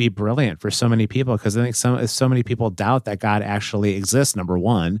would be brilliant for so many people, because I think so many people doubt that God actually exists, number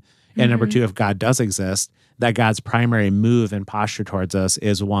one. And number two, if God does exist, that God's primary move and posture towards us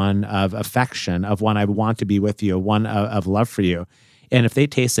is one of affection, of one I want to be with you, one of love for you. And if they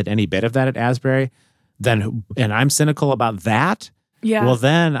tasted any bit of that at Asbury, then, and I'm cynical about that, well,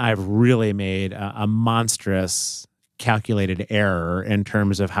 then I've really made a monstrous calculated error in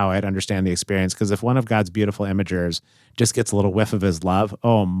terms of how I'd understand the experience. Because if one of God's beautiful imagers just gets a little whiff of his love,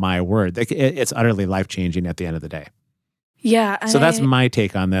 oh my word, it's utterly life-changing at the end of the day. Yeah. So that's my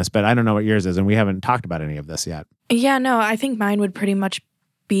take on this, but I don't know what yours is, and we haven't talked about any of this yet. Yeah, no, I think mine would pretty much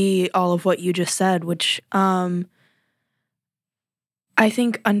be all of what you just said, which I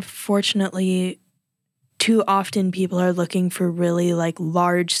think, unfortunately, too often people are looking for really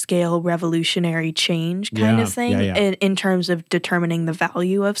large-scale revolutionary change kind of thing in terms of determining the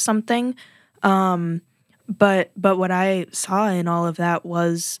value of something. But what I saw in all of that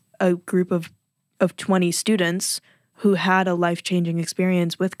was a group of 20 students who had a life-changing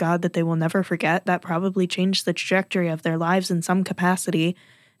experience with God that they will never forget, that probably changed the trajectory of their lives in some capacity,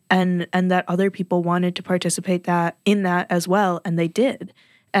 and that other people wanted to participate in that as well, and they did.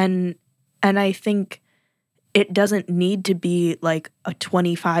 And I think it doesn't need to be like a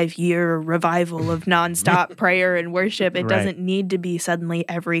 25-year revival of nonstop prayer and worship. It doesn't need to be suddenly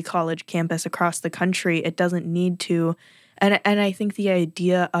every college campus across the country. It doesn't need to. And I think the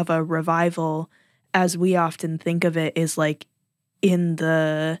idea of a revival, as we often think of it, is like in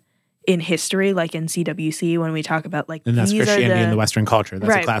history, like in CWC, when we talk about like and that's these Christianity are in the Western culture.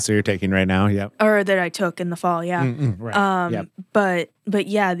 That's a class that you're taking right now. Yep. Or that I took in the fall. Yeah. Yep. But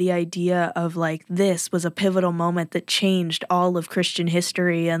yeah, the idea of like this was a pivotal moment that changed all of Christian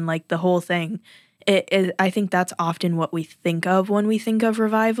history and like the whole thing. I think that's often what we think of when we think of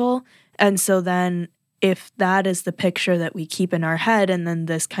revival. And so then if that is the picture that we keep in our head and then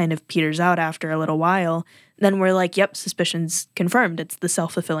this kind of peters out after a little while, then we're like, yep, suspicion's confirmed. It's the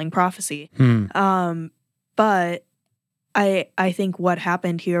self-fulfilling prophecy. But I think what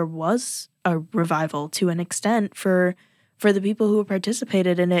happened here was a revival to an extent for the people who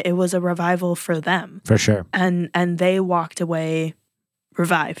participated in it. It was a revival for them. For sure. And they walked away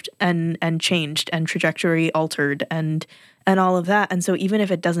revived and changed and trajectory altered and all of that. And so even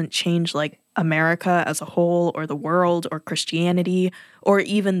if it doesn't change like America as a whole or the world or Christianity or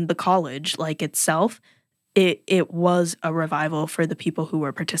even the college like itself, it was a revival for the people who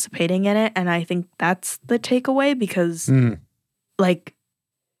were participating in it. And I think that's the takeaway because like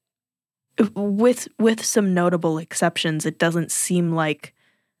with some notable exceptions, it doesn't seem like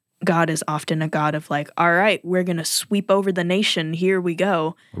God is often a God of like, all right, we're going to sweep over the nation. Here we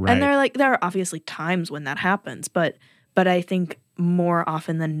go. Right. And there are obviously times when that happens, but I think more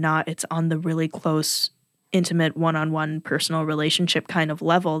often than not, it's on the really close, intimate, one-on-one personal relationship kind of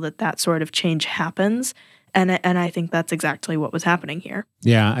level that sort of change happens. And I think that's exactly what was happening here.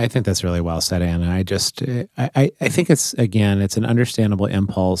 Yeah, I think that's really well said, Anna. I think it's an understandable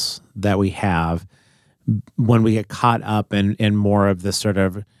impulse that we have when we get caught up in more of this sort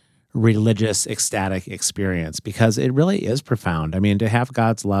of religious, ecstatic experience, because it really is profound. I mean, to have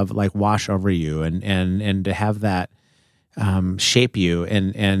God's love like wash over you and to have that shape you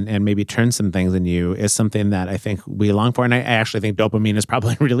and maybe turn some things in you is something that I think we long for. And I actually think dopamine is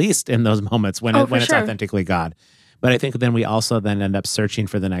probably released in those moments when it's authentically God. But I think then we also then end up searching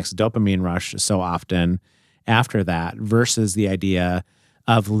for the next dopamine rush so often after that versus the idea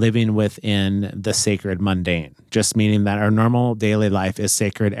of living within the sacred mundane, just meaning that our normal daily life is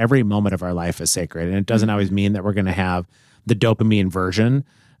sacred. Every moment of our life is sacred. And it doesn't always mean that we're going to have the dopamine version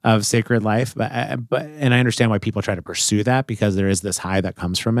of sacred life. But I understand why people try to pursue that because there is this high that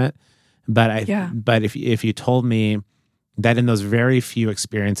comes from it. But if you told me that in those very few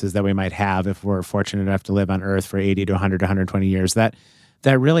experiences that we might have, if we're fortunate enough to live on earth for 80 to 100 to 120 years, that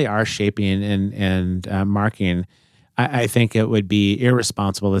really are shaping and marking, I think it would be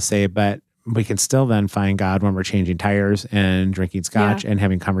irresponsible to say, but we can still then find God when we're changing tires and drinking scotch and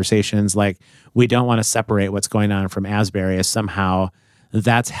having conversations. Like, we don't want to separate what's going on from Asbury as somehow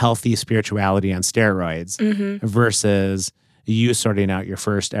that's healthy spirituality on steroids versus you sorting out your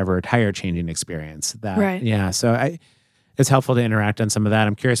first ever tire changing experience. Yeah. So it's helpful to interact on some of that.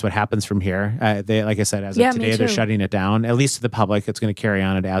 I'm curious what happens from here. They, like I said, as of today, they're shutting it down, at least to the public. It's going to carry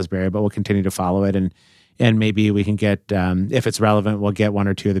on at Asbury, but we'll continue to follow it. And maybe we can get, if it's relevant, we'll get one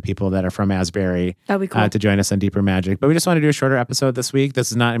or two of the people that are from Asbury That'd be cool. To join us on Deeper Magic. But we just want to do a shorter episode this week.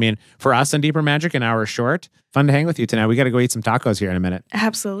 This is not, for us on Deeper Magic, an hour short. Fun to hang with you tonight. We got to go eat some tacos here in a minute.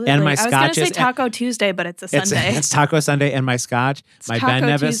 Absolutely. And my I was going to scotch say Taco Tuesday, but it's a Sunday. It's Taco Sunday, and my scotch, my Taco Ben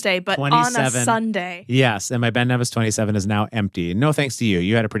Nevis Tuesday, but 27, on a Sunday. Yes, and my Ben Nevis 27 is now empty. No thanks to you.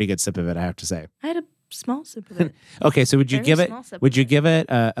 You had a pretty good sip of it, I have to say. I had a small sip of it. Okay, so would you give it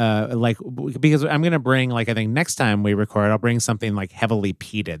like, because I'm going to bring, like, I think next time we record, I'll bring something like heavily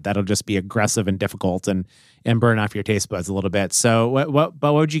peated. That'll just be aggressive and difficult and burn off your taste buds a little bit. So what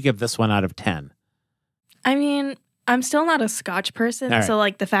would you give this one out of 10? I'm still not a Scotch person, right. So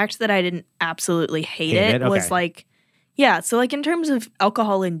like the fact that I didn't absolutely hate it was like, yeah. So like in terms of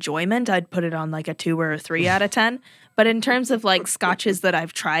alcohol enjoyment, I'd put it on like a 2 or a 3 out of 10. But in terms of like scotches that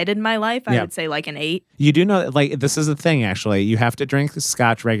I've tried in my life, I would say like an 8. You do know, like, this is the thing, actually. You have to drink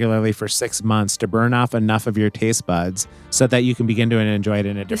scotch regularly for 6 months to burn off enough of your taste buds so that you can begin to enjoy it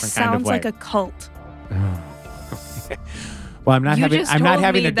in a different kind of way. This sounds like a cult. Well, I'm not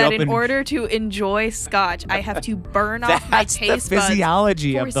having a that in order to enjoy scotch, I have to burn off my taste buds. That's the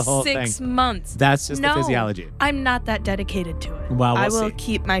physiology of the whole thing. For 6 months. That's just the physiology. I'm not that dedicated to it. Well, I will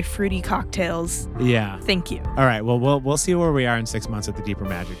keep my fruity cocktails. Yeah. Thank you. All right. Well, we'll see where we are in 6 months at the Deeper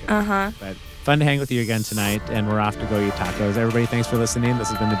Magic. But fun to hang with you again tonight, and we're off to go eat tacos. Everybody, thanks for listening.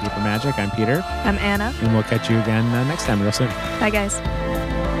 This has been the Deeper Magic. I'm Peter. I'm Anna. And we'll catch you again next time real soon. Bye, guys.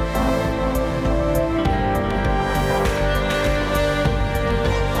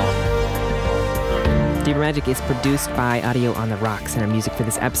 Deeper Magic is produced by Audio on the Rocks, and our music for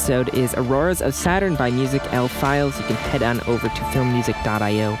this episode is Auroras of Saturn by Music L Files. You can head on over to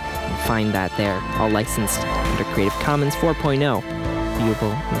filmmusic.io and find that there, all licensed under Creative Commons 4.0,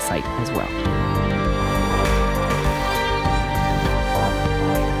 viewable on the site as well.